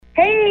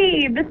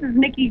this is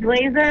Nikki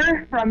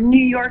Glazer from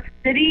New York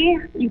City.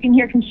 You can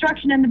hear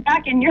construction in the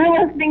back, and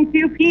you're listening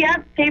to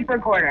PF Tape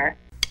Recorder.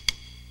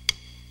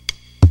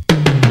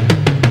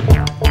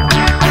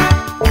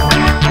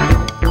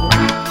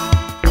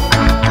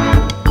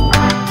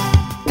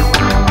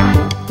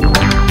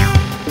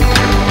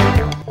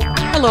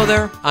 Hello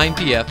there, I'm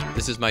PF,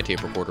 this is my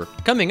tape recorder.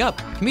 Coming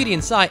up,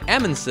 comedian Cy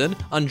Amundsen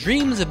on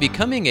dreams of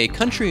becoming a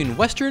country and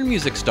western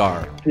music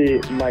star. See,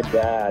 my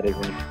dad is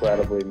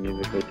incredibly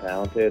musically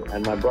talented,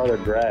 and my brother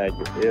Greg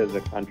is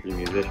a country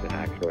musician,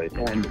 actually,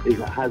 and he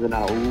has an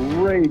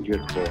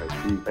outrageous voice.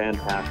 He's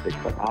fantastic,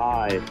 but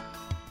I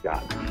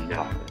got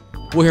nothing.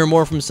 We'll hear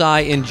more from Cy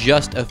in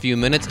just a few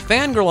minutes.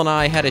 Fangirl and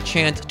I had a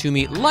chance to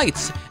meet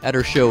Lights at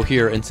her show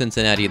here in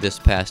Cincinnati this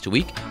past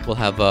week. We'll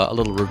have a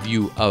little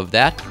review of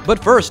that.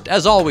 But first,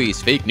 as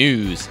always, fake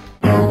news.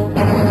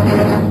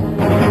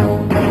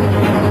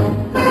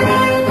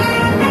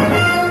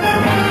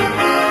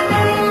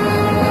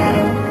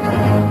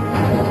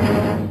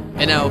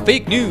 And now,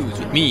 fake news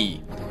with me.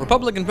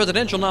 Republican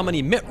presidential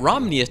nominee Mitt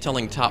Romney is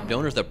telling top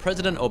donors that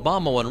President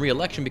Obama won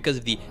re-election because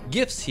of the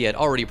gifts he had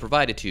already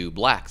provided to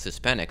blacks,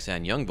 Hispanics,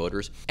 and young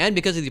voters, and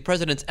because of the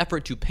president's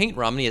effort to paint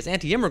Romney as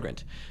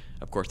anti-immigrant.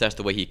 Of course, that's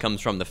the way he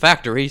comes from the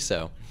factory,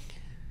 so...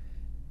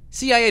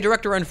 CIA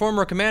director and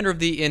former commander of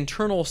the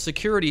Internal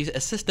Security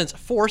Assistance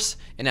Force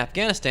in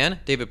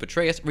Afghanistan, David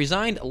Petraeus,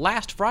 resigned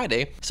last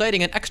Friday,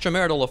 citing an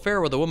extramarital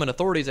affair with a woman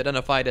authorities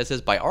identified as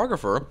his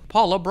biographer,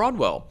 Paula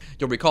Broadwell.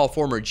 You'll recall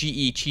former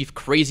GE chief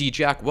Crazy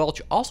Jack Welch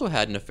also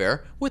had an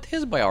affair with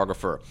his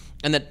biographer,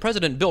 and that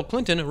President Bill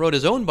Clinton wrote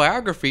his own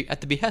biography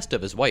at the behest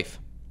of his wife.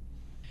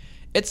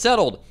 It's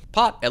settled.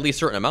 Pot, at least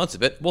certain amounts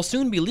of it, will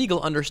soon be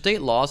legal under state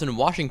laws in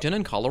Washington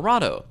and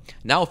Colorado.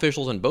 Now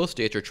officials in both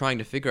states are trying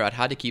to figure out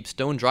how to keep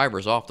stoned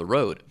drivers off the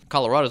road.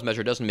 Colorado's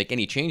measure doesn't make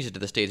any changes to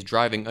the state's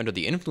driving under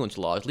the influence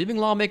laws, leaving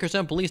lawmakers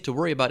and police to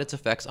worry about its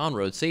effects on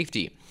road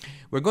safety.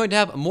 We're going to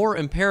have more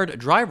impaired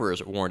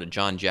drivers, warned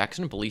John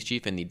Jackson, police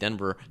chief in the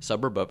Denver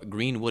suburb of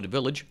Greenwood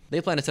Village.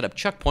 They plan to set up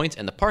checkpoints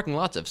in the parking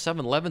lots of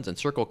 7-Elevens and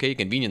Circle K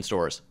convenience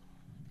stores.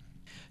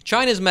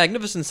 China's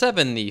Magnificent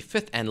Seven, the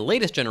fifth and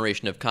latest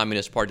generation of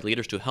Communist Party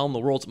leaders to helm the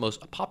world's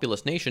most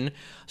populous nation,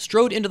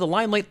 strode into the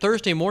limelight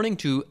Thursday morning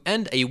to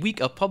end a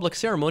week of public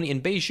ceremony in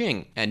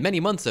Beijing and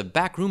many months of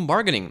backroom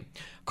bargaining.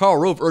 Karl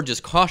Rove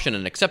urges caution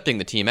in accepting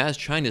the team as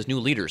China's new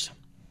leaders.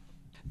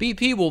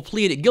 BP will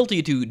plead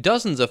guilty to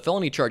dozens of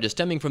felony charges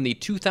stemming from the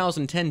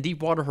 2010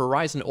 Deepwater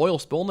Horizon oil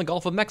spill in the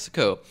Gulf of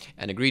Mexico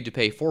and agreed to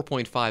pay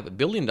 $4.5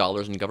 billion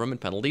in government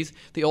penalties,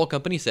 the oil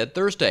company said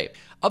Thursday.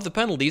 Of the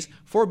penalties,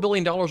 $4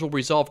 billion will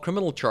resolve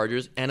criminal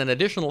charges and an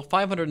additional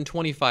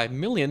 $525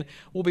 million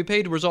will be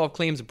paid to resolve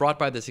claims brought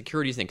by the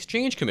Securities and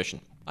Exchange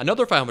Commission.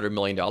 Another $500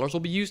 million will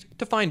be used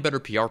to find better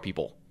PR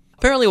people.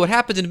 Apparently what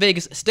happens in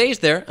Vegas stays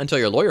there until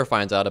your lawyer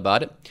finds out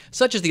about it,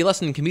 such as the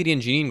lesson comedian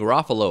Janeane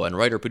Garofalo and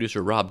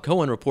writer-producer Rob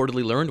Cohen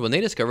reportedly learned when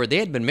they discovered they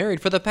had been married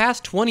for the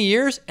past 20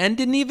 years and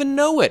didn't even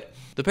know it.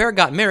 The pair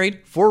got married,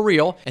 for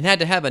real, and had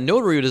to have a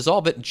notary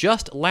dissolve it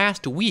just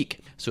last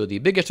week. So the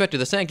biggest threat to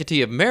the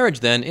sanctity of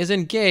marriage, then,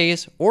 isn't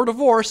gays or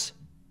divorce,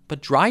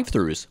 but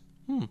drive-thrus.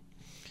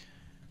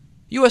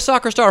 U.S.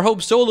 soccer star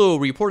Hope Solo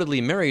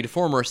reportedly married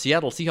former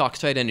Seattle Seahawks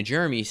tight end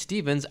Jeremy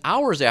Stevens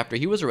hours after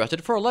he was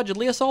arrested for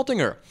allegedly assaulting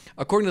her.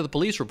 According to the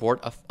police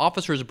report,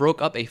 officers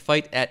broke up a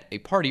fight at a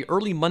party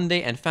early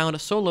Monday and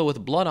found Solo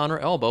with blood on her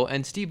elbow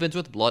and Stevens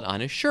with blood on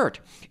his shirt.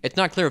 It's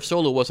not clear if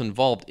Solo was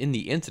involved in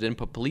the incident,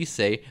 but police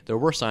say there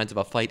were signs of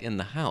a fight in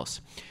the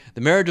house.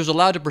 The marriage was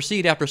allowed to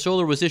proceed after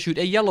Solo was issued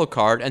a yellow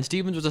card and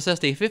Stevens was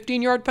assessed a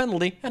 15-yard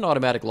penalty and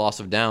automatic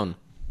loss of down.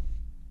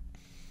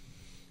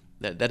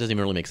 That doesn't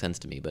even really make sense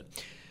to me, but...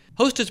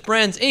 Hostess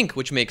Brands Inc.,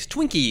 which makes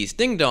Twinkies,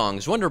 Ding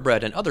Dongs, Wonder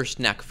Bread, and other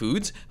snack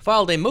foods,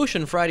 filed a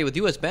motion Friday with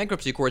U.S.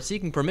 bankruptcy court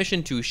seeking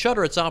permission to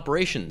shutter its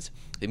operations.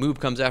 The move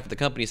comes after the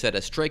company said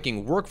a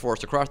striking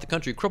workforce across the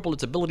country crippled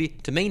its ability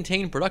to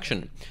maintain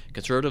production.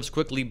 Conservatives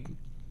quickly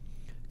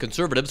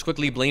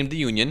blamed the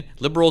union,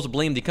 liberals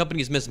blamed the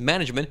company's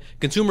mismanagement,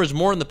 consumers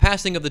mourned the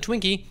passing of the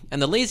Twinkie,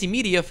 and the lazy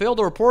media failed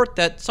to report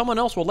that someone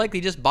else will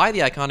likely just buy the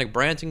iconic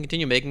brands and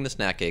continue making the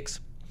snack cakes.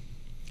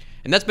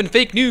 And that's been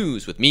Fake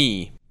News with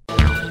me.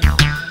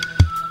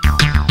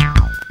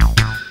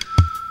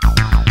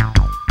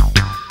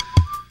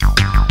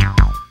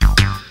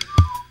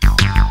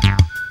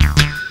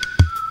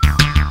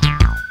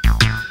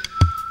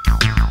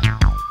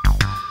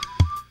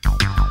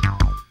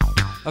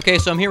 Okay,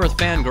 so I'm here with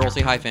Fangirl.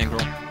 Say hi, Fangirl.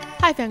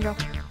 Hi, Fangirl.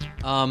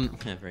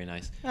 Yeah, very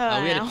nice. We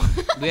Oh,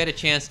 had a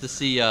chance to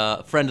see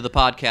a friend of the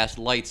podcast,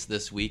 Lights,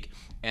 this week,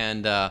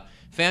 and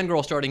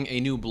Fangirl starting a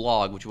new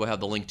blog, which we'll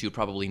have the link to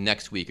probably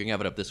next week. You're gonna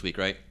have it up this week,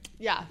 right?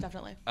 Yeah,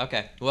 definitely.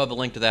 Okay, we'll have a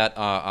link to that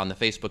on the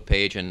Facebook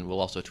page, and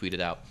we'll also tweet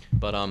it out.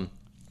 But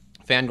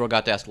Fangirl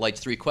got to ask Lights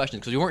 3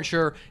 questions because we weren't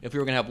sure if we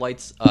were going to have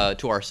Lights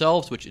to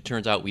ourselves, which it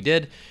turns out we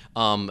did.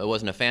 It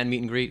wasn't a fan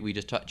meet and greet. We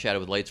just chatted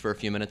with Lights for a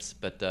few minutes.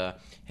 But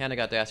Hannah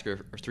got to ask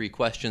her 3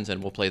 questions,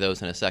 and we'll play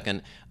those in a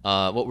second.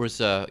 What was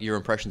your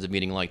impressions of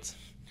meeting Lights?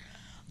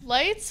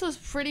 Lights was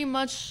pretty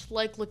much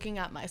like looking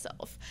at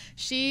myself.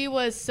 She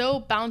was so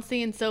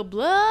bouncy and so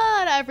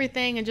blah at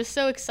everything and just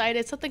so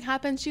excited. Something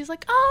happened. She's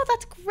like, oh,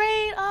 that's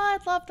great. Oh, I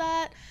love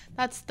that.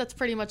 That's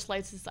pretty much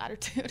Lights'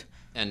 attitude.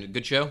 And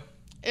good show?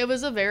 It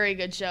was a very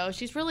good show.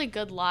 She's really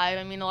good live.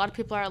 I mean, a lot of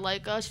people are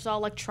like, oh, she's all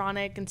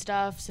electronic and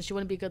stuff, so she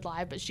wouldn't be good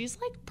live. But she's,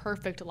 like,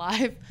 perfect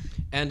live.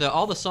 And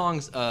all the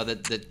songs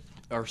that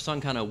are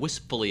sung kind of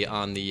wispily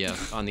on the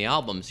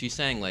album, she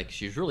sang like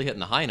she's really hitting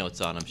the high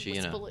notes on them.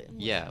 Wispily.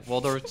 Yeah.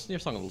 Well, they're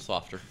sung a little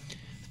softer.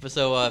 But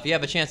so if you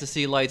have a chance to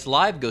see Lights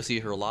live, go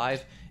see her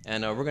live.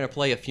 And we're gonna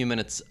play a few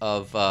minutes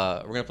of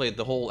we're gonna play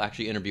the whole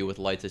interview with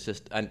Lights. It's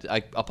just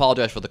I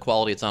apologize for the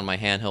quality. It's on my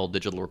handheld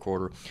digital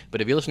recorder. But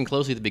if you listen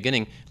closely at the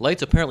beginning,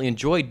 Lights apparently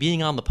enjoyed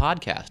being on the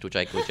podcast, which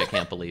I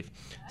can't believe.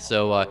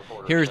 So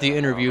here's the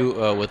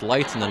interview with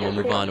Lights, and then we'll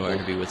move on to our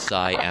interview with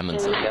Cy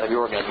Amundsen. You gotta be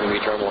organized if you're gonna be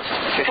in trouble. What?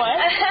 You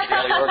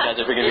gotta be organized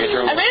if you're gonna be in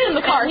trouble. I made it in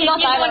the car. He's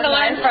one to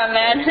learn from,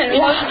 man.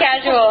 Most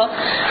casual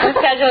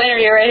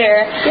interview right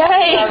here.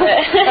 Yay! Love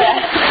it.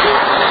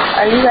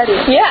 Are you ready?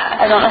 Yeah.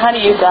 I don't know how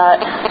to use that.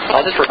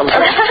 I'll just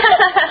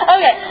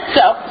Okay,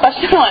 so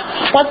question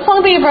 1. What's the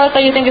song that you wrote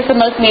that you think is the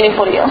most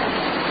meaningful to you?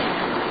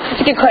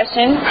 That's a good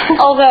question.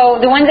 Although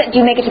the ones that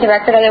do make it to the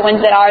record are the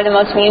ones that are the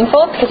most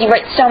meaningful, because you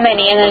write so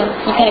many and then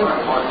you kind of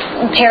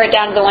pare it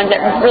down to the ones that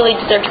really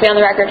deserve to be on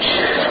the record.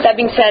 That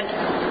being said,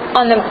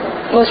 on the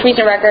most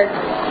recent record,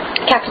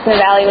 Cactus in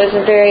the Valley was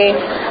a very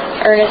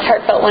earnest,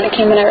 heartfelt one. It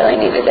came when I really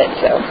needed it,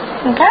 so.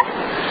 Okay.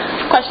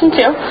 Question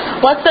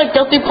 2. What's the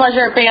guilty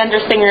pleasure band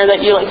or singer that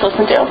you like to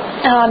listen to?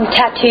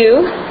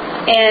 Tattoo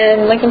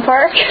and Linkin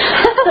Park.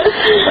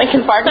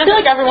 Linkin Park. I feel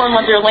like everyone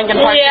wants your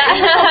Linkin Park.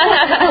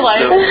 Yeah.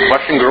 Like, The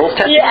Russian Girls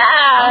tattoo?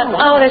 Yeah.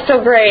 Oh, they're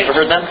so great.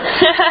 Ever heard them?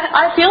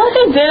 I feel like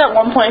I did at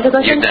one point because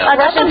I think know. I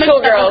got Russian them mixed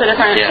up schoolgirls. with a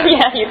different. Yeah.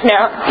 Yeah, you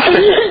know.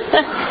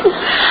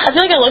 I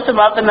feel like I looked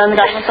them up and then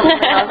got them something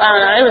else. I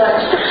don't know. It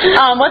was.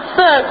 What's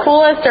the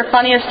coolest or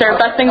funniest or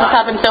best thing that's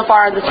happened so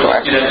far on this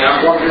tour?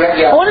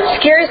 What was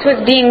scariest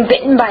was being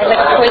bitten by like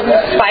a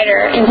poisonous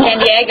spider in San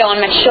Diego on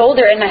my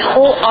shoulder, and my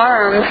whole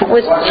arm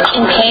was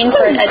in pain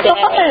for a day.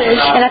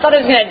 And I thought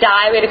I was going to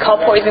die. We had to call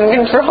poison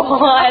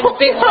control. I had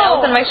big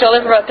welts on my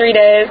shoulder for about 3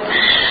 days.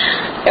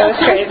 It was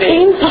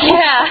crazy.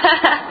 Yeah.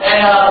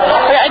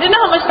 Okay, I didn't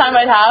know how much time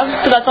I'd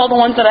have, so that's all the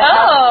ones that I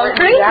have. Oh,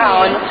 crazy.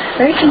 Down.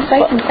 Very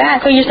concise and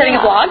fast. So you're starting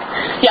a blog?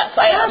 Yes,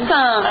 I am.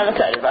 Awesome. I'm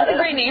excited about That's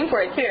a it. great name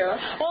for it, too.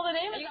 Well, the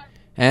name is...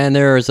 And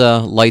there's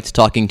Lights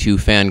talking to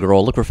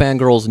Fangirl. Look for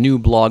Fangirl's new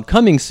blog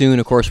coming soon.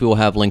 Of course, we will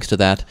have links to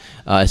that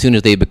as soon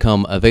as they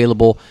become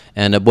available.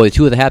 And boy,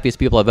 2 of the happiest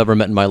people I've ever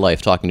met in my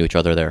life talking to each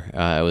other there.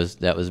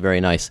 That was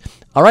very nice.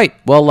 All right,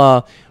 well,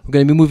 we're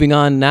going to be moving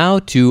on now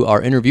to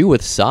our interview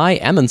with Cy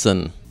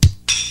Amundsen.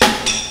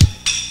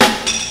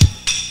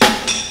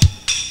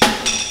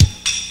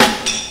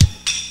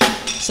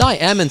 Cy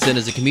Amundsen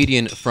is a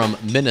comedian from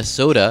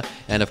Minnesota,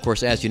 and of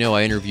course, as you know,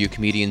 I interview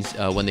comedians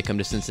when they come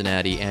to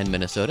Cincinnati and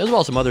Minnesota, as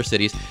well as some other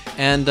cities.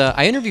 And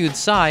I interviewed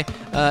Cy,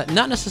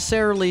 not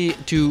necessarily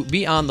to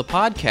be on the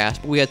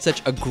podcast, but we had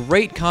such a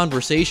great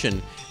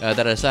conversation that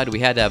I decided we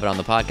had to have it on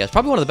the podcast.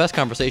 Probably one of the best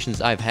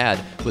conversations I've had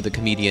with a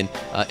comedian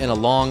in a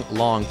long,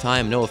 long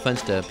time. No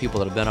offense to people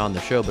that have been on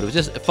the show, but it was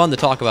just fun to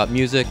talk about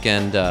music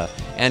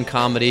and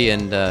comedy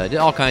and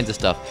all kinds of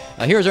stuff.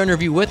 Here's our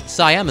interview with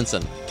Cy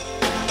Amundsen.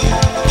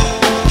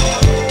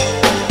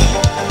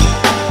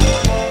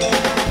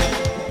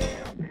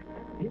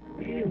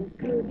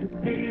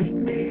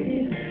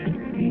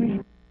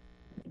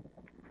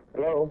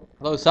 Hello?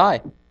 Hello, Cy.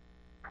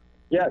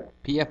 Yes.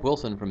 P.F.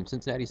 Wilson from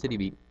Cincinnati City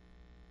Beat.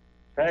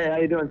 Hey, how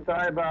you doing?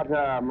 Sorry about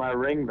my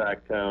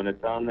ringback tone.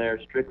 It's on there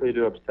strictly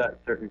to upset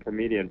certain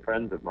comedian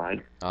friends of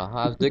mine. I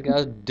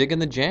was digging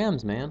the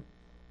jams, man.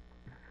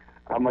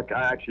 I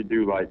actually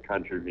do like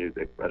country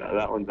music, but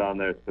that one's on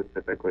there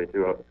specifically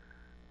to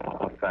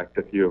affect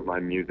a few of my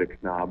music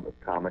snob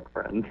comic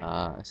friends.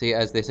 See,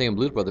 as they say in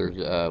Blues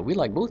Brothers, we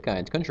like both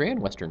kinds, country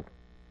and western.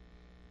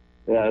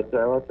 Yeah,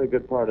 that's a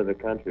good part of the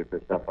country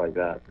for stuff like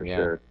that, for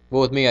sure.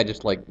 Well, with me, I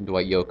just like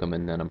Dwight Yoakam,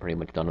 and then I'm pretty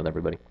much done with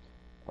everybody.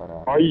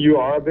 But, You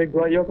are a big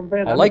Dwight Yoakam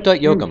fan? I like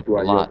Dwight Yoakam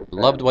a lot.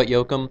 Love Dwight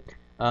Yoakam.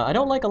 I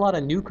don't like a lot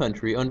of new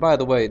country. Oh, and by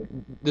the way,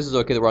 this is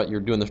okay that you're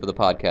doing this for the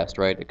podcast,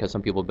 right? Because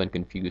some people have been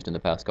confused in the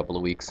past couple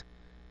of weeks.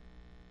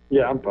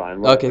 Yeah, I'm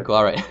fine. Whatever. Okay, cool.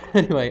 All right.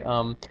 Anyway,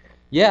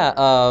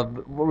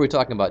 what were we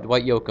talking about?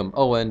 Dwight Yoakam.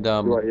 Oh, and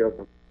Dwight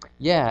Yoakam.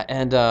 yeah,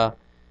 and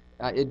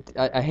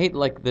I hate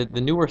like the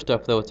newer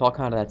stuff though. It's all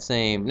kind of that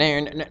same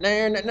dun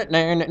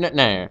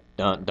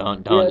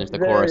dun dun is the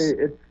chorus.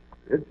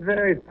 It's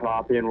very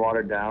poppy and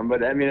watered down,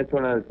 but I mean it's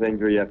one of those things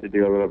where you have to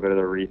do a little bit of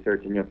the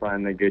research and you'll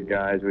find the good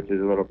guys, which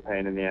is a little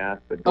pain in the ass.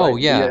 But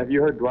have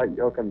you heard Dwight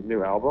Yoakam's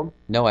new album?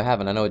 No, I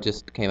haven't. I know it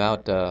just came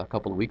out a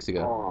couple of weeks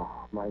ago. Oh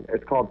my!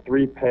 It's called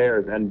Three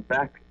Pairs, and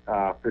Beck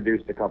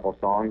produced a couple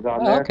songs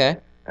on there. Okay.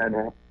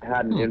 And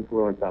had an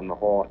influence on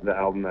the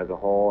album as a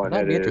whole, and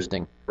That'd be it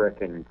interesting. is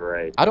freaking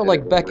great. I don't It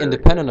like is Beck really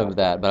independent good of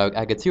that, but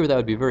I could see where that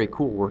would be very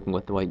cool working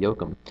with Dwight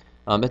Yoakam.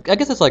 I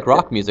guess it's like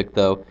rock music,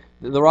 though.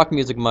 The rock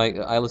music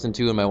I listen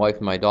to and my wife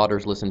and my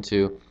daughters listen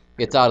to,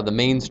 it's out of the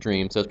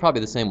mainstream, so it's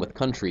probably the same with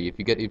country. If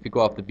you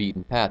go off the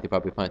beaten path, you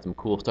probably find some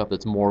cool stuff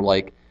that's more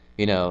like,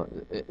 to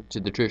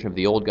the tradition of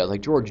the old guys,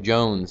 like George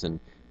Jones and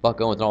Buck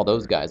Owens and all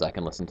those guys I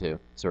can listen to,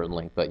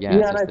 certainly. But yeah,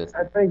 it's Yeah, just and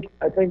this.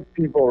 I think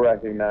people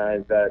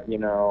recognize that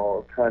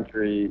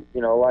country,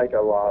 like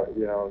a lot,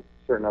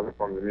 certain other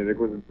forms of music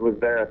was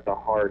there at the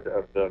heart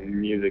of the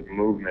music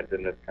movement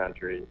in this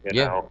country,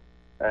 Yeah.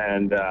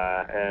 and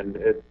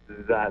it's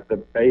that the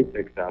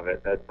basics of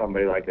it that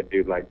somebody like a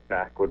dude like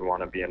Beck would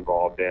want to be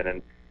involved in,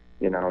 and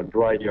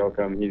Dwight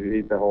Yoakam,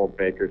 he's the whole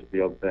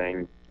Bakersfield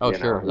thing. Oh,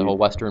 sure, the whole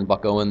Western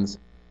Buck Owens.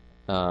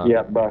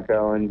 Yeah, Buck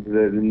Owens,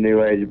 the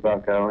new age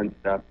Buck Owens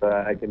stuff.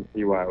 I can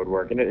see why it would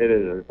work, and it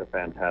is a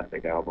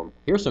fantastic album.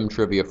 Here's some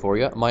trivia for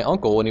you. My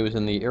uncle, when he was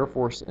in the Air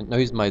Force, no,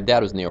 my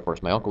dad was in the Air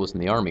Force. My uncle was in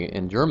the Army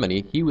in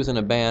Germany. He was in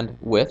a band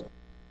with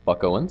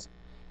Buck Owens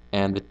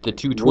and the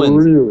two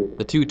twins. Really?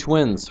 The two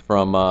twins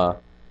from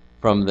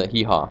the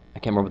Hee Haw. I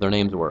can't remember what their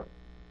names were.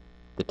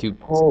 The two.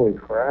 Holy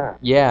crap!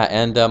 Yeah,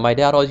 and my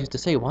dad always used to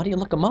say, "Why don't you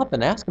look them up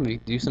and ask them to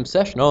do some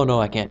session?" Oh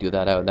no, I can't do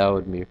that. That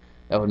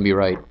wouldn't be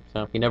right.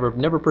 So he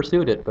never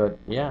pursued it. But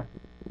yeah,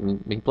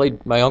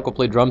 my uncle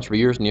played drums for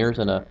years and years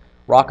in a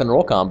rock and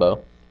roll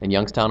combo in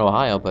Youngstown,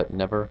 Ohio, but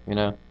never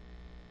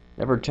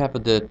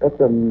happened to. That's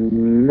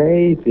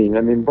amazing.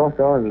 I mean, Buck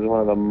Owens is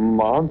one of the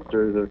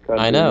monsters of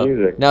country I know.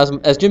 music. Now,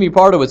 as Jimmy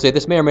Pardo would say,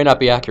 this may or may not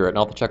be accurate, and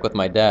I'll have to check with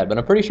my dad. But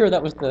I'm pretty sure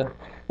that was the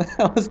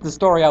that was the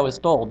story I was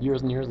told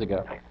years and years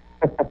ago.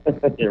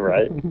 You're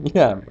right.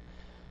 Yeah,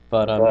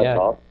 but That's yeah,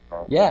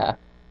 awesome. yeah.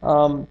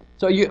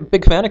 So are you a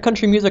big fan of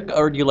country music,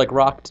 or do you like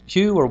rock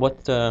too, or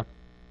what? I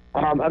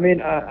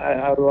mean,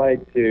 I'd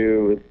like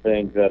to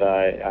think that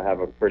I have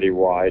a pretty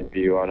wide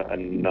view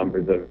on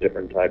numbers of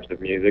different types of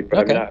music, but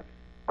Okay. I mean,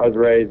 I was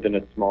raised in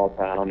a small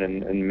town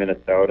in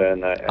Minnesota,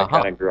 and I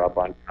kind of grew up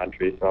on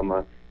country, so I'm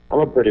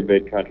a pretty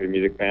big country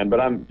music fan.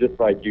 But I'm just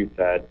like you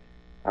said,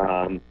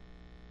 it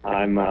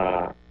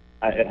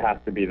has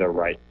to be the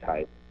right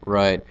type.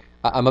 Right.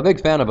 I'm a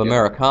big fan of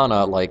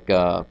Americana, like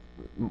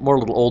more a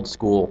little old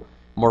school,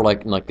 more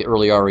like the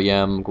early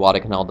REM,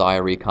 Guadalcanal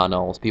Diary,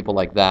 Connells, people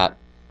like that.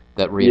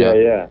 That Rita.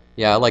 Yeah.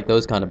 Yeah, I like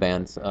those kind of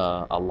bands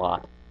a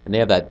lot, and they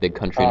have that big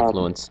country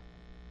influence.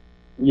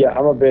 Yeah,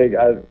 I'm a big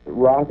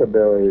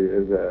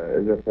rockabilly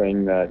is a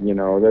thing that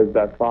there's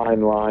that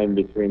fine line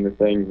between the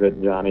things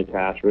that Johnny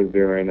Cash was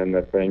doing and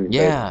the things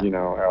that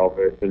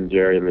Elvis and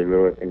Jerry Lee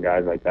Lewis and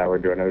guys like that were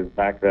doing. It was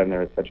back then there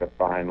was such a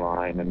fine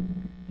line,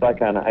 and so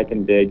I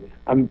can dig.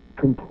 I'm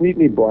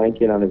completely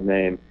blanking on his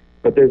name,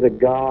 but there's a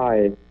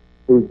guy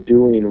who's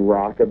doing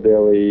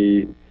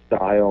rockabilly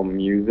style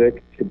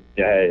music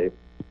today,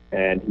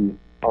 and he's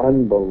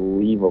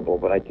unbelievable,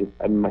 but his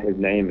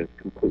name is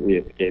completely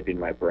escaping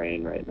my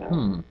brain right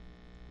now.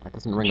 That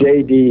doesn't ring.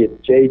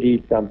 It's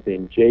JD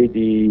something.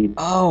 JD.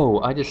 Oh,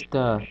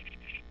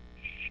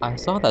 I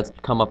saw that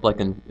come up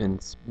like in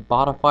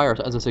Spotify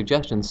or as a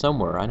suggestion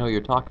somewhere. I know what you're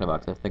talking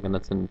about, 'cause I was thinking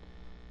that's an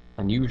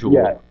unusual.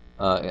 Yeah.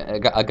 A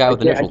guy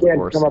with initials, I of can't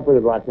course. come up with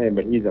his last name,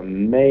 but he's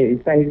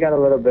amazing. He's got a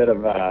little bit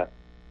of a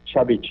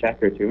chubby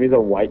checker to him. He's a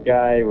white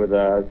guy with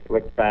a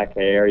slicked back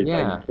hair. He's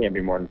like, he can't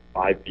be more than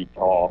 5 feet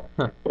tall.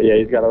 But yeah,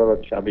 he's got a little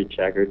chubby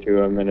checker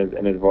to him,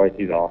 and his voice,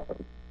 he's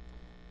awesome.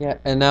 Yeah,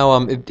 and now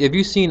have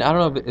you seen? I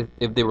don't know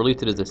if they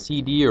released it as a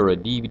CD or a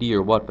DVD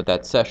or what, but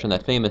that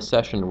famous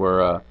session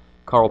where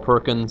Carl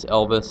Perkins,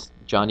 Elvis,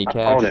 Johnny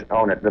Cash.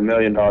 Own it. The $1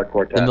 Million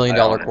Quartet. The $1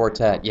 Million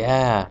Quartet.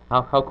 Yeah.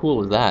 How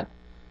cool is that?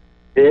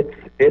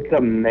 It's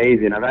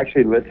amazing. I've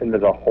actually listened to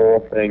the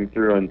whole thing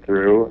through and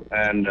through,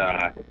 and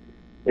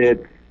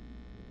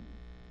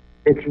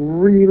it's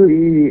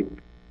really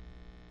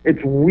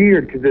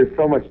weird because there's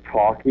so much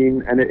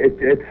talking, and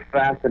it's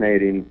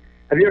fascinating.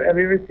 Have you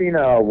ever seen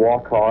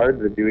Walk Hard,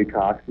 the Dewey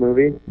Cox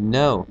movie?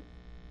 No.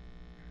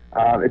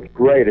 It's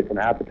great. It's an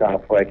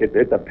Apatow flick.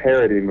 It's a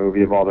parody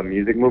movie of all the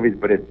music movies,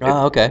 but it's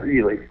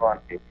really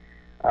funny.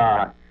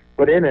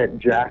 But in it,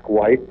 Jack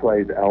White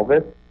plays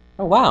Elvis.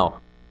 Oh wow!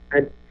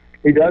 And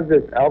he does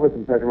this Elvis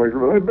impression where he's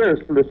really better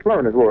slow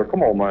in his word.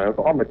 Come on, man,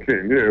 I'm a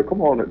king. Yeah,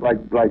 come on,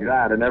 like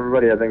that. And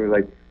everybody, I think, was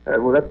like,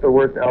 well, that's the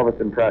worst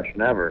Elvis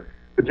impression ever.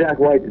 But Jack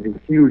White is a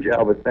huge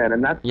Elvis fan,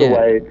 and that's the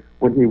way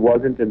when he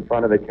wasn't in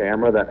front of the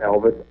camera that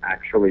Elvis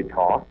actually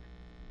talked.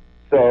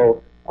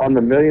 So on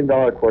the $1 Million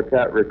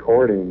Quartet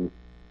recording,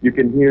 you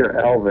can hear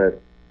Elvis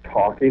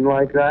talking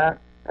like that,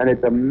 and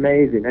it's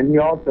amazing. And he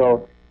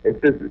also,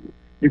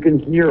 you can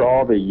hear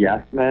all the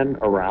yes men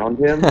around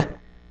him,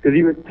 because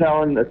he was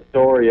telling a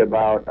story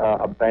about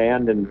a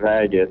band in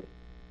Vegas,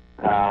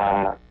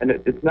 and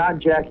it's not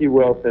Jackie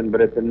Wilson,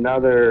 but it's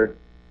another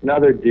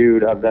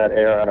dude of that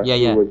era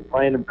who was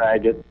playing in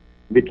Vegas,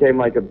 became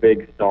like a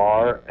big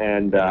star,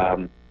 and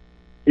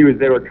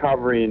they were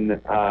covering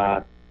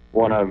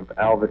one of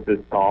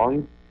Elvis's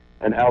songs,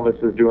 and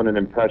Elvis was doing an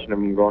impression of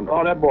him going,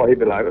 "Oh, that boy," he'd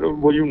be like,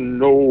 "Well, you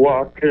know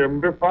I can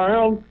be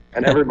found,"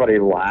 and everybody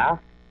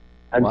laughed.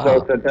 And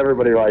so since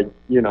everybody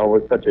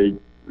was such a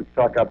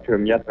suck up to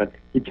him, yes, man.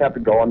 He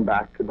kept going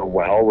back to the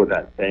well with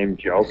that same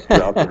joke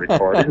throughout the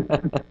recording.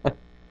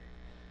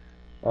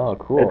 Oh,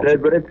 cool.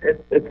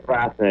 It's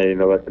fascinating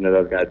to listen to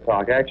those guys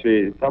talk.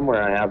 Actually,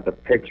 somewhere I have the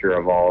picture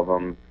of all of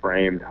them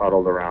framed,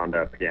 huddled around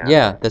a piano.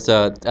 Yeah, that's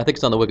I think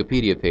it's on the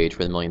Wikipedia page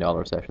for the $1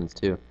 Million Sessions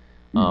too.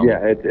 Yeah,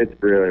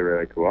 it's really,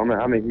 really cool.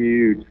 I'm a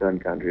huge Sun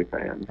Country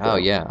fan. So. Oh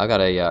yeah, I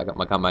got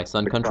my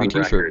Sun Country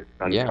T-shirt.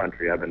 Sun Yeah.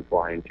 Country. I've been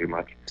flying too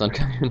much. Sun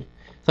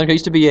Country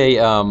used to be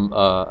a one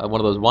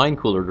of those wine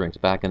cooler drinks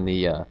back in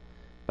the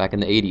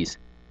 80s.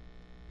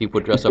 People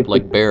would dress up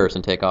like bears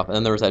and take off. And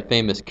then there was that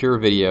famous Cure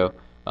video,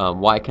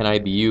 "Why Can I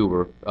Be You,"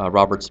 where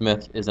Robert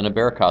Smith is in a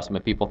bear costume,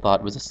 and people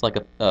thought, was this like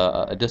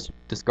a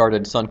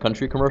discarded Sun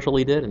Country commercial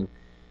he did? And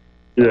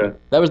Yeah.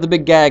 that was the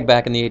big gag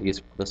back in the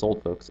 80s for us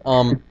old folks.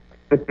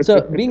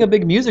 So, being a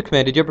big music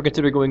fan, did you ever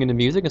consider going into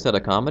music instead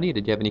of comedy?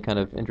 Did you have any kind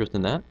of interest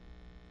in that?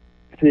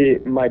 See,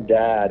 my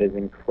dad is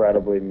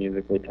incredibly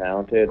musically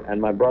talented, and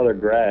my brother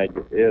Greg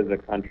is a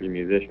country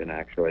musician,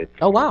 actually,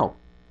 Oh wow.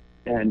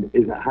 and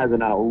has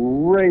an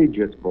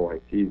outrageous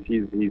voice.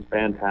 He's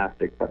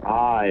fantastic, but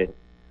I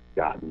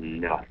got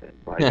nothing.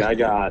 Like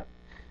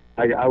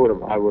I would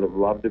have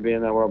loved to be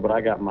in that world, but I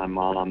got my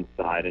mom's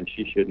side, and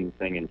she shouldn't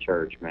sing in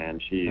church,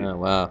 man. Oh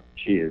wow.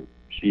 She's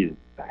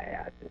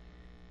bad.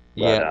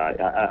 Yeah.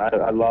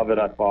 But I love it.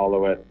 I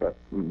follow it. But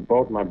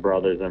both my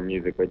brothers are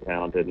musically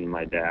talented, and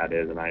my dad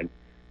is, and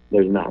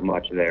there's not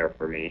much there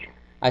for me.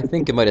 I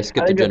think it might have I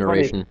skipped a think it's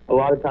funny. generation. A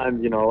lot of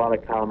times, a lot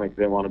of comics,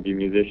 they want to be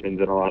musicians,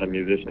 and a lot of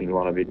musicians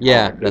want to be comics.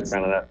 Yeah, It's that's-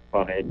 kind of that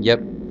funny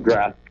Yep.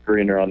 grass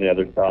greener on the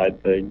other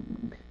side thing.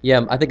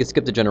 Yeah, I think it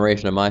skipped a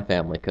generation in my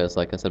family because,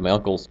 like I said, my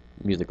uncle's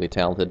musically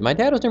talented. My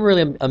dad was never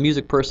really a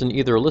music person,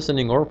 either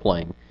listening or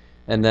playing.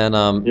 And then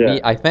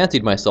I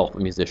fancied myself a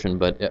musician,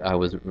 but I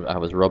was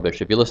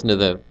rubbish. If you listen to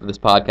this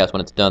podcast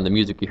when it's done, the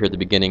music you hear at the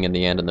beginning and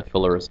the end and the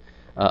fillers,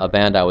 a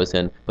band I was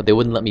in, but they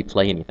wouldn't let me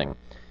play anything.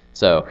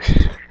 So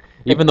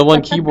even the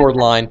one keyboard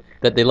line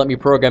that they let me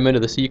program into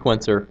the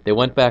sequencer, they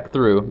went back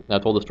through. I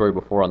told the story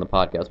before on the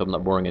podcast, so I'm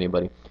not boring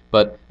anybody.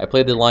 But I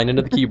played the line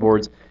into the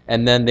keyboards,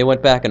 and then they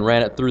went back and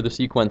ran it through the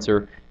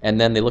sequencer, and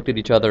then they looked at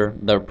each other,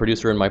 the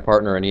producer and my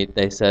partner, and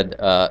they said,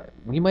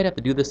 we might have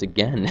to do this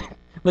again.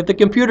 Like, the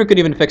computer couldn't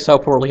even fix how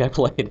poorly I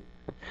played.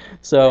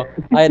 So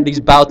I had these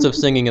bouts of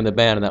singing in the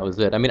band, and that was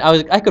it. I mean,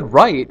 I could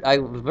write. I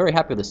was very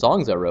happy with the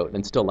songs I wrote,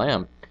 and still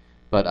am.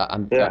 But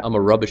I'm a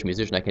rubbish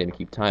musician. I can't even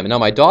keep time. And now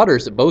my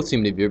daughters both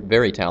seem to be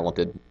very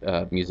talented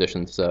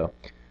musicians. So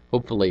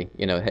hopefully,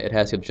 it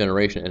has a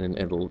generation, and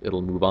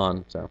it'll move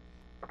on. So.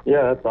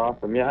 Yeah, that's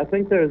awesome. Yeah, I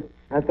think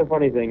that's the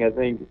funny thing. I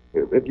think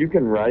if you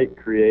can write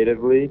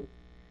creatively,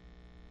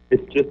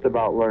 it's just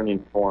about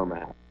learning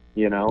format.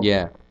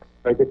 Yeah.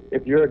 Like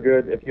if you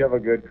have a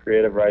good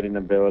creative writing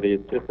ability,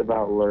 it's just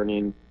about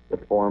learning the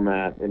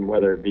format, and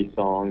whether it be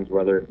songs,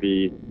 whether it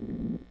be,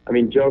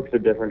 jokes are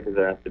different because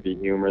there has to be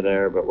humor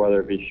there, but whether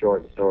it be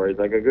short stories,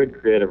 like a good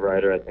creative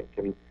writer, I think,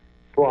 can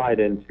slide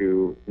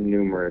into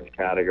numerous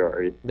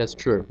categories. That's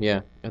true.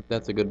 Yeah,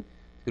 that's a good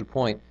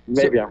point.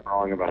 Maybe I'm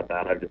wrong about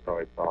that. I've just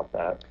always thought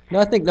that.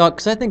 No,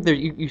 because I think there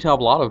you have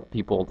a lot of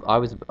people. I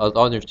was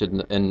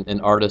interested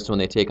in artists when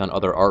they take on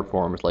other art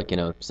forms, like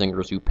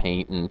singers who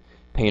paint and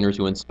painters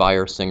who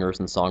inspire singers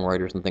and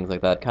songwriters and things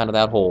like that. Kind of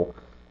that whole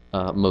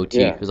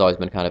motif has always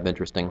been kind of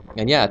interesting.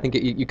 And yeah, I think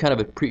you kind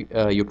of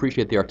you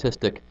appreciate the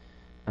artistic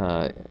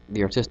I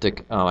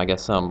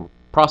guess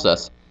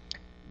process.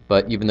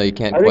 But even though you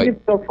can't I think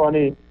it's so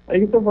funny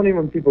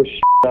when people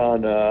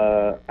on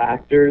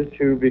actors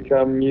who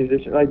become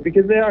musicians,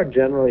 because they are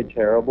generally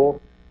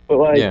terrible.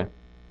 But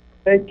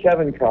take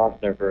Kevin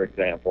Costner for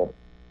example,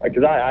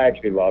 because I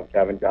actually love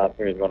Kevin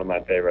Costner. He's one of my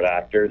favorite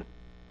actors.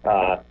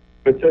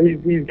 But so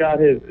he's got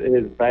his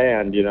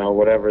band,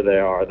 whatever they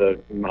are,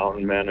 the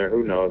Mountain Men, or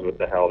who knows what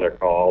the hell they're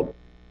called.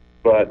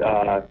 But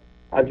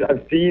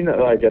I've seen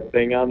a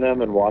thing on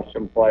them and watched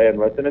them play and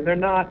listen, and they're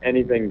not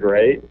anything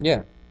great.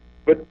 Yeah.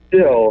 But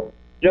still,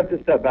 you have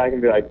to step back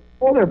and be like,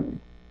 well,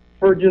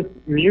 for just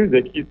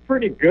music, he's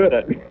pretty good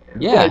at.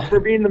 Yeah. For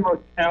being the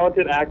most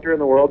talented actor in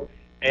the world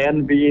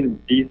and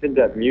being decent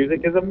at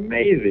music is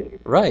amazing.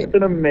 Right. It's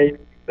an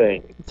amazing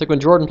thing. It's like when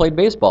Jordan played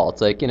baseball. It's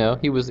like,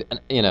 he was,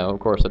 of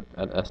course,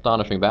 an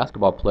astonishing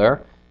basketball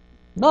player.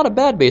 Not a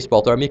bad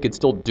baseball player. He could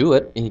still do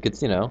it. He could,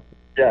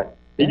 Yeah.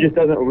 He just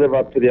doesn't live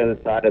up to the other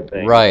side of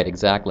things. Right,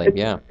 exactly,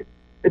 yeah.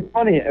 It's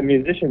funny, a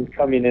musician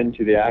coming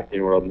into the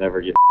acting world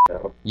never gets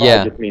so.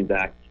 Yeah. It just means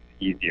acting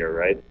easier,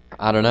 right?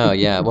 I don't know,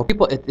 yeah. Well,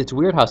 it's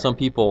weird how some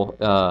people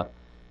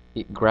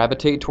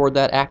gravitate toward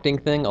that acting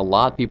thing. A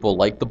lot of people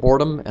like the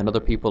boredom, and other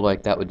people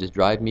that would just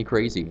drive me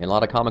crazy. And a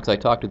lot of comics I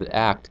talk to that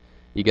act,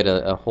 you get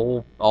a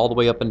whole, all the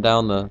way up and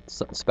down the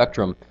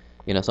spectrum.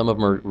 Some of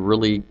them are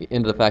really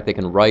into the fact they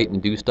can write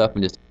and do stuff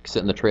and just sit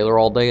in the trailer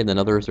all day, and then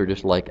others are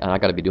just like, I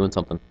got to be doing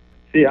something.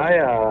 See,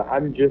 last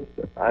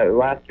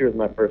year was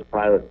my first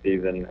pilot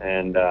season,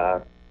 and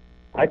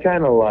I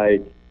kind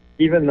of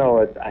even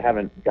though I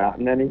haven't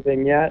gotten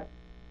anything yet,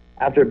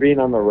 after being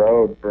on the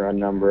road for a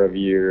number of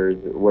years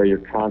where you're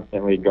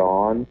constantly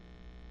gone,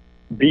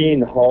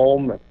 being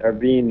home or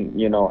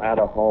being, at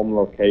a home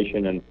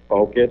location and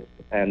focused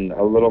and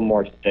a little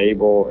more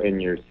stable in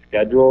your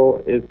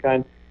schedule is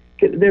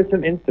there's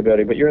some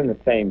instability, but you're in the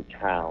same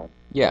town.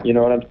 Yeah. You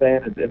know what I'm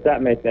saying? If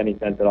that makes any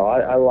sense at all.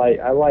 I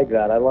like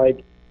that. I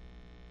like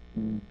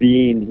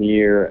being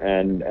here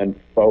and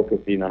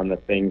focusing on the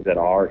things that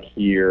are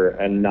here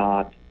and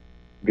not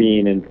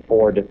being in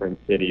 4 different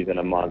cities in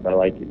a month. I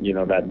like,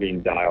 that being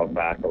dialed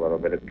back a little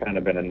bit. It's kind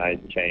of been a nice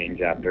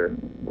change after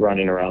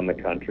running around the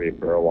country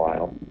for a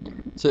while.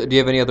 So do you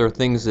have any other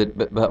things that,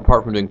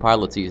 apart from doing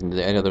pilot season,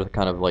 any other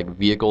kind of like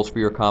vehicles for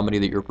your comedy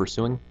that you're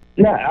pursuing?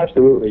 Yeah,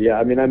 absolutely. Yeah,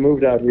 I mean, I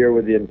moved out here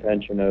with the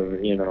intention of,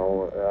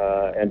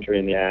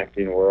 entering the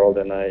acting world,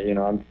 and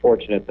I'm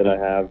fortunate that I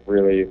have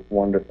really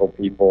wonderful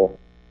people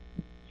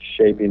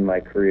shaping my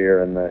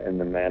career in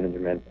the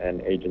management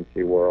and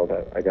agency world.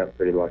 I got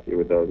pretty lucky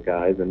with those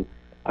guys, and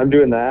I'm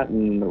doing that,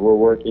 and we're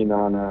working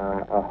on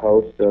a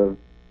host of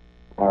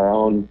our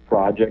own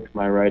projects,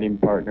 my writing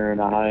partner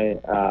and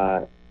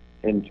I,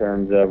 in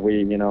terms of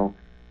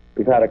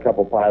we've had a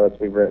couple pilots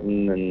we've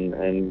written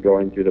and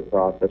going through the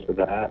process of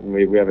that, and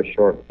we have a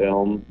short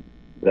film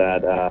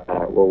that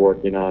we're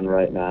working on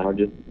right now.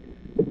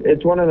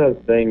 It's one of those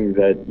things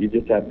that you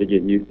just have to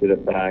get used to the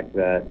fact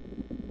that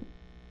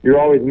you're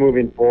always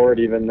moving forward,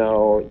 even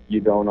though you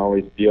don't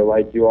always feel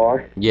like you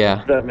are.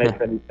 Yeah. If that makes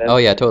any sense. Oh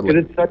yeah, totally.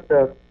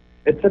 Because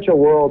it's such a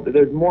world.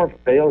 There's more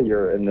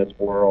failure in this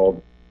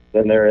world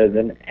than there is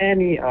in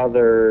any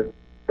other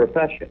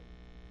profession.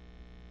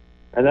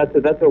 And that's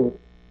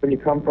when you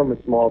come from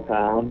a small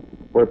town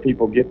where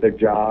people get their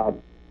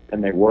jobs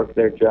and they work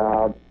their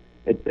jobs.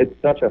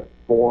 It's such a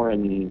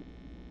foreign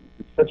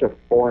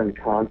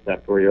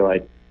concept where you're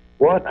like,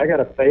 what? I got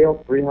to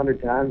fail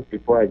 300 times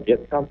before I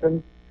get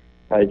something.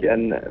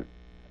 And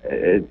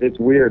it's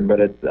weird,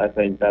 but I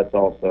think that's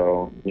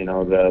also,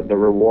 the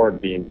reward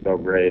being so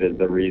great is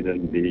the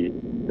reason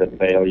the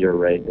failure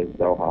rate is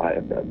so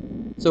high.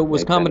 So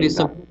was comedy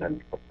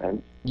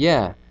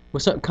Yeah.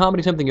 Was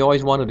comedy something you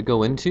always wanted to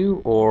go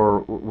into,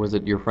 or was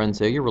it your friends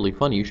say, you're really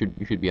funny, you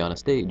should be on a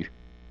stage?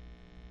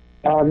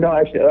 No,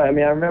 actually, I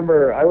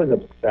remember I was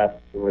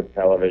obsessed with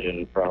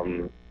television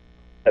from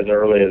as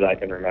early as I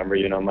can remember.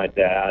 My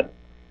dad,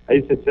 I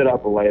used to sit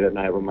up late at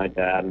night with my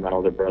dad and my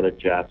older brother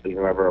Jeff and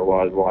whoever it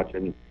was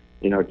watching,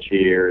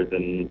 Cheers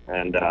and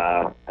then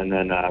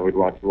we'd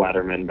watch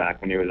Letterman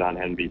back when he was on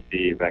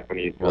NBC, back when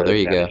he used to wear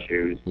tennis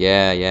shoes.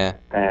 Yeah, yeah.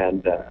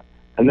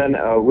 And then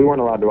we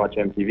weren't allowed to watch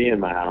MTV in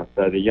my house.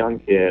 So as a young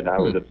kid, I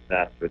was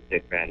obsessed with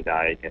Dick Van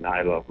Dyke and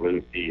I Love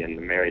Lucy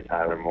and Mary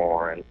Tyler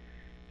Moore and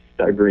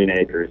Green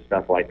Acres,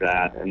 stuff like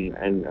that.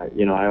 And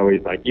I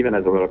always, even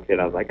as a little kid,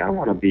 I was like, I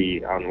want to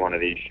be on one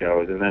of these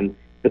shows. And then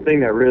the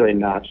thing that really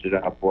notched it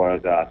up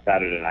was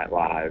Saturday Night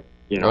Live.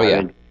 Oh, yeah. I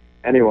think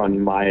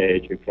anyone my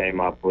age who came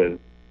up with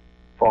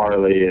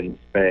Farley and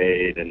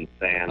Spade and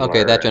Sandler.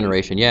 Okay, that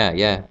generation, yeah.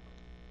 Yeah,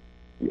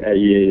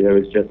 it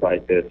was just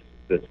like this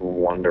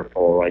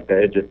wonderful,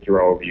 it just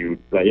drove you,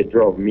 it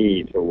drove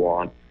me to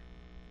want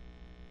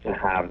to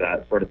have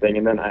that sort of thing.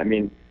 And then,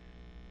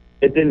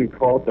 it didn't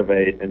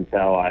cultivate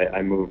until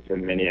I moved to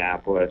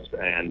Minneapolis,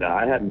 and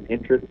I had an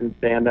interest in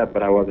stand-up,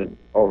 but I wasn't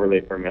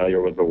overly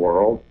familiar with the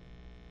world.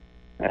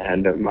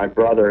 And my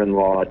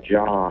brother-in-law,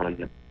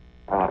 John,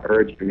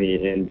 urged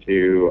me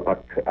into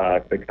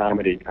the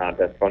comedy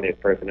contest, Funniest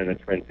Person in the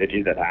Twin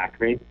Cities at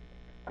Acme,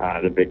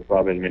 the big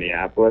club in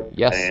Minneapolis.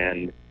 Yes.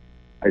 And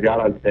I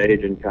got on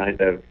stage and kind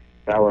of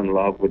fell in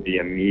love with the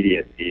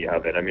immediacy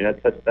of it.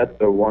 That's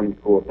the one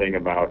cool thing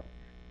about,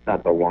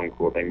 not the one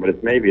cool thing, but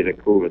it's maybe the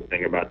coolest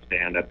thing about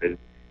stand-up is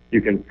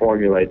you can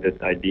formulate this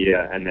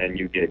idea and then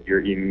you get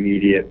your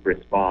immediate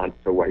response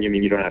to what,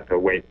 you don't have to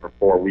wait for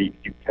 4 weeks.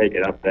 You take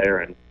it up there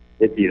and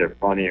it's either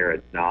funny or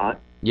it's not.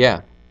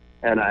 Yeah.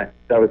 And that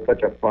was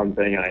such a fun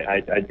thing.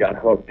 I got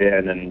hooked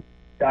in and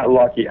got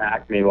lucky.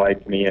 Acme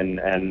liked me and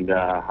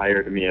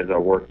hired me as a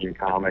working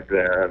comic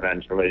there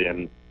eventually.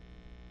 And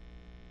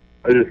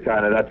I just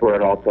that's where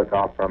it all took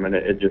off from, and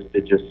it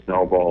just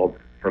snowballed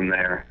from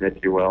there,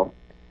 if you will.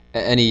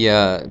 Any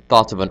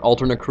thoughts of an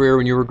alternate career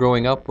when you were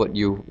growing up? What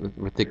you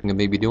were thinking of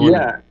maybe doing?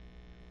 Yeah,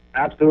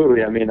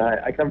 absolutely.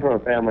 I come from a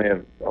family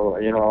of a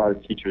lot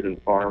of teachers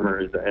and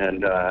farmers,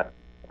 and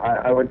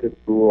I went to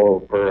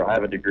school I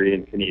have a degree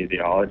in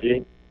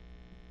kinesiology.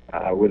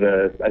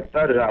 I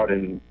started out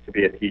to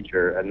be a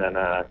teacher, and then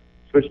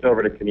switched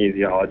over to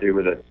kinesiology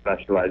with a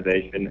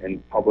specialization in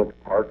public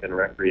park and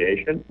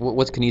recreation.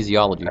 What's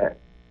kinesiology?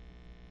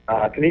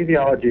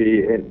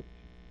 Kinesiology, in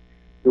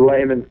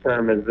layman's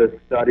term, is the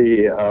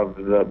study of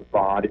the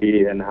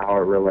body and how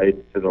it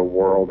relates to the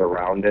world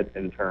around it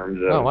in terms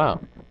of, oh,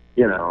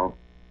 wow.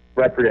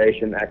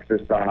 Recreation,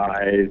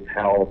 exercise,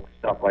 health,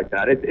 stuff like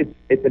that.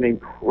 It's an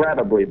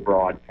incredibly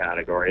broad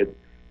category.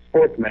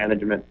 Sports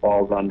management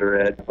falls under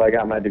it. So I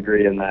got my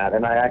degree in that,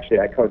 and I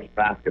coached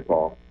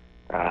basketball,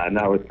 and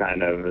that was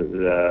kind of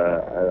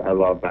I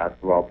love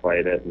basketball,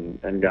 played it,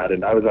 and got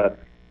it. I was a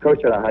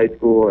coach at a high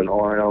school in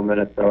Orono,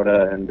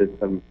 Minnesota, and did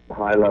some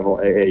high-level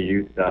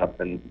AAU stuff,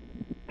 and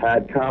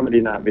had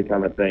comedy not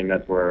become a thing,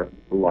 that's where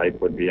life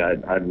would be.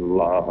 I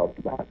love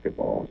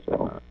basketball.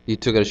 So You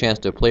took a chance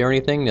to play or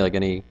anything? Like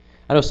any?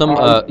 I know some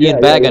yeah,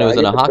 Ian Bagan was I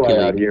in a get to hockey play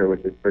out league. here,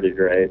 which is pretty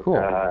great. Cool.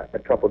 A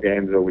couple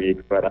games a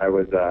week, but I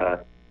was.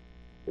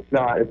 It's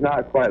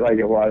not quite like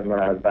it was when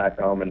I was back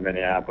home in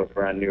Minneapolis,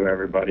 where I knew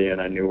everybody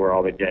and I knew where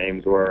all the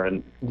games were.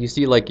 And Do you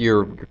see like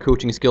your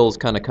coaching skills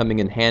kind of coming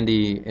in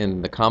handy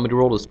in the comedy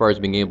world as far as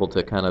being able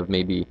to kind of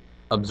maybe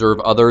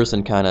observe others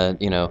and kind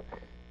of,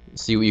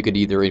 see what you could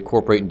either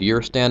incorporate into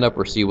your stand-up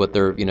or see what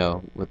they're,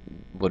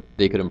 what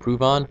they could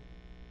improve on?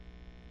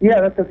 yeah,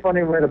 that's a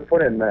funny way to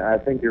put it. And I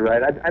think you're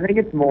right. I think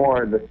it's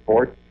more the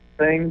sports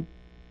thing,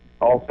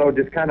 also,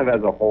 just kind of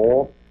as a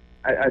whole.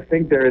 I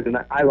think there is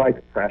I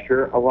like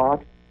pressure a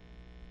lot,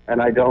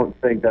 and I don't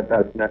think that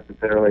that's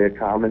necessarily a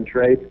common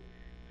trait.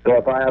 So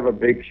if I have a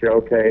big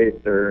showcase,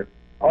 or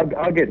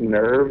I'll get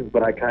nerves,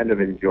 but I kind of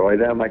enjoy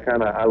them.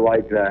 I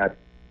like that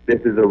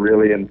this is a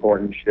really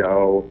important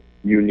show.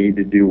 You need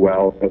to do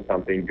well so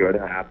something good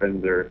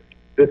happens, or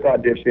this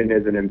audition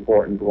is an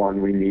important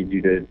one. We need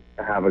you to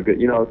have a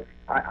good,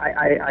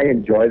 I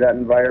enjoy that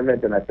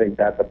environment, and I think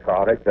that's a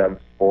product of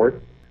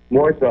sports.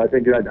 More so, I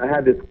think I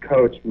had this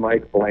coach,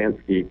 Mike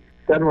Blansky,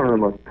 said one of the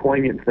most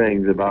poignant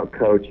things about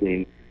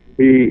coaching.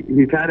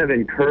 He kind of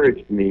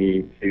encouraged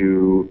me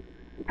to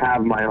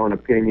have my own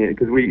opinion,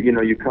 because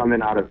you come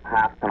in out of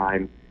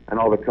halftime and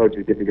all the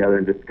coaches get together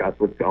and discuss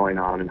what's going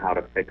on and how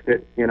to fix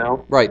it,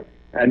 Right.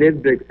 And his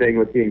big thing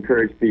was he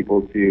encouraged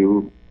people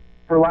to,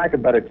 for lack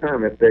of a better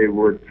term, if they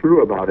were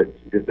true about it,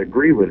 to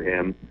disagree with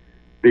him,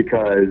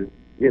 because,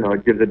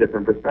 it gives a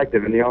different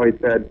perspective. And he always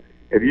said,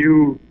 if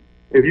you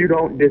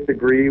don't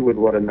disagree with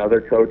what another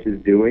coach is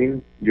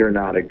doing, you're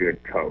not a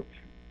good coach.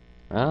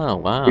 Oh,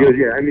 wow. He goes,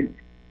 yeah, I mean,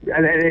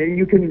 and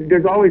you can.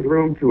 There's always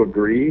room to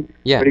agree.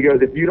 Yeah. But he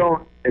goes, if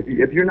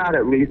you're not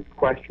at least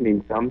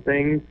questioning some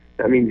things,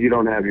 that means you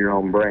don't have your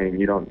own brain.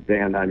 You don't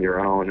stand on your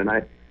own. And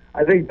I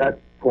think that's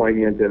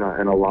poignant in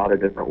a lot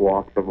of different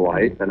walks of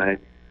life. And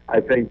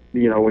I think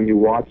when you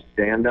watch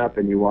stand up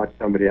and you watch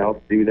somebody else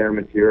do their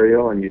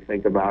material and you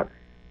think about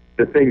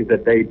the things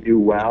that they do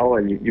well,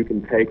 and you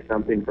can take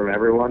something from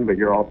everyone, but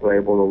you're also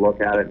able to look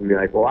at it and be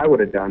like, well, I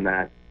would have done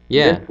that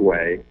this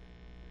way.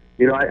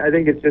 I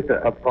think it's just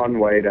a fun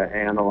way to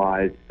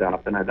analyze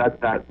stuff, and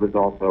that was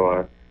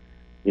also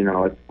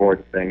a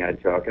sports thing I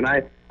took. And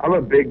I'm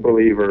a big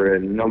believer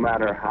in no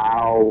matter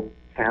how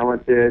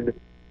talented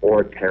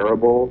or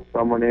terrible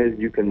someone is,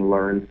 you can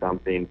learn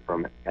something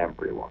from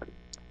everyone.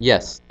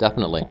 Yes,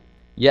 definitely.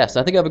 Yes,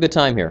 I think I have a good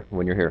time here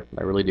when you're here.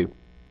 I really do.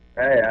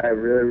 Hey, I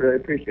really, really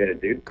appreciate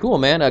it, dude. Cool,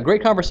 man. A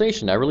great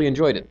conversation. I really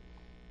enjoyed it.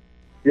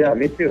 Yeah,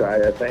 me too.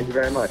 Thank you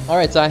very much. All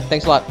right, Cy.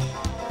 Thanks a lot.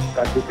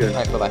 Talk to you soon. All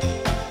right,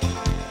 bye-bye.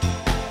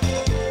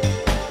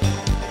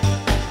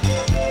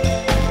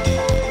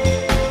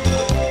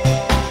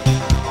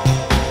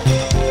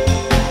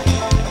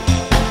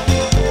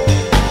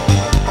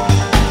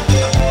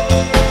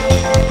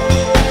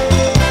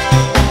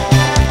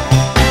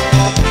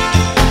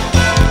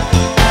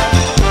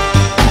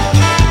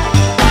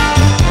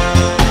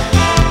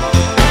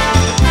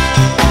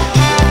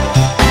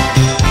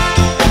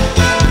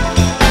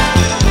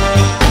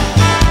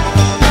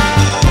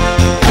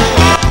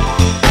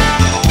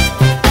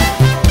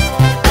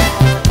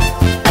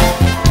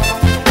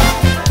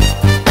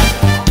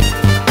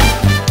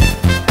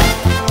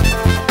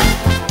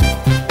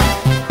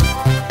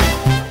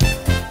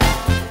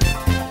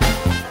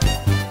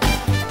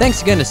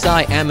 Thanks again to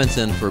Cy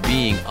Amundson for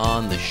being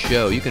on the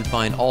show. You can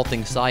find all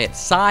things Cy at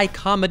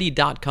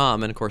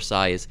cycomedy.com, and of course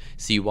Cy is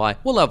C-Y.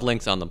 We'll have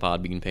links on the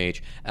Podbean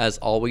page, as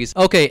always.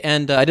 Okay,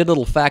 and I did a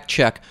little fact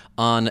check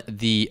on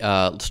the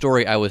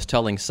story I was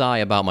telling Cy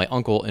about my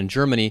uncle in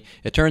Germany.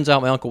 It turns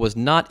out my uncle was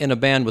not in a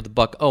band with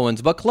Buck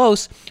Owens, but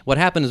close. What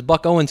happened is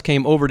Buck Owens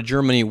came over to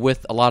Germany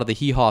with a lot of the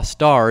Hee Haw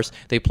stars.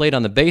 They played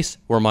on the base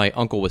where my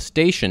uncle was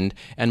stationed,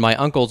 and my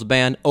uncle's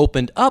band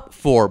opened up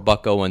for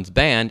Buck Owens'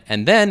 band,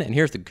 and then, and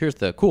here's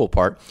the cool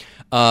part,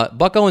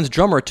 Buck Owens'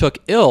 drummer took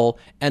ill,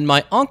 and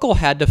my uncle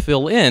had to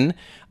fill in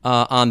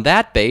on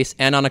that bass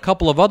and on a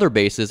couple of other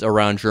basses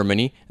around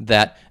Germany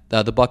that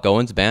the Buck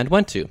Owens band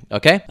went to,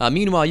 okay?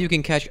 Meanwhile, you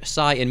can catch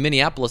Cy in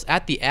Minneapolis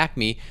at the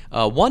Acme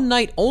one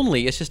night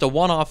only. It's just a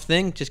one-off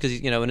thing, just because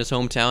he's, in his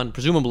hometown,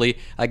 presumably,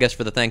 I guess,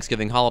 for the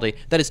Thanksgiving holiday.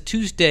 That is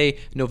Tuesday,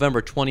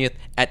 November 20th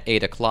at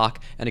 8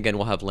 o'clock. And again,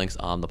 we'll have links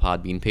on the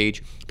Podbean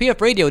page,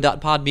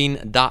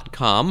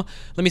 pfradio.podbean.com.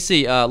 Let me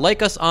see.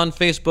 Like us on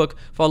Facebook.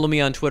 Follow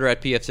me on Twitter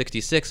at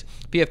PF66.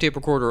 PF Tape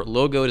Recorder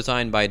logo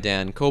designed by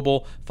Dan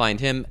Coble.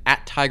 Find him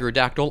at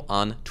Tigerdactyl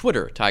on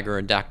Twitter. Tiger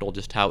and Dactyl,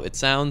 just how it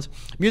sounds.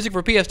 Music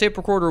for PF Tape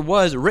Recorder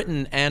was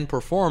written and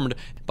performed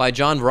by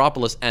John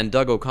Veropoulos and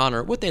Doug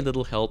O'Connor with a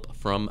little help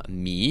from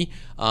me.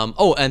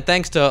 And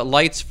thanks to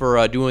Lights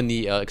for doing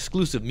the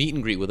exclusive meet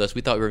and greet with us.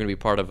 We thought we were going to be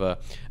part of a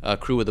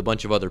crew with a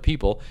bunch of other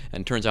people,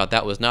 and turns out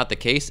that was not the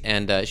case.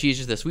 And she's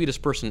just the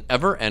sweetest person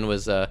ever, and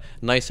was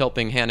nice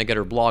helping Hannah get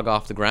her blog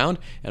off the ground.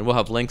 And we'll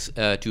have links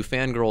to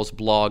Fangirl's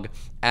blog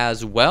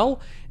as well.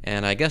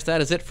 And I guess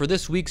that is it for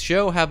this week's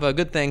show. Have a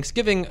good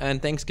Thanksgiving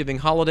and Thanksgiving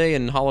holiday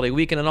and holiday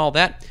weekend and all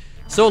that.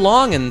 So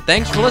long, and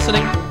thanks for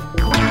listening.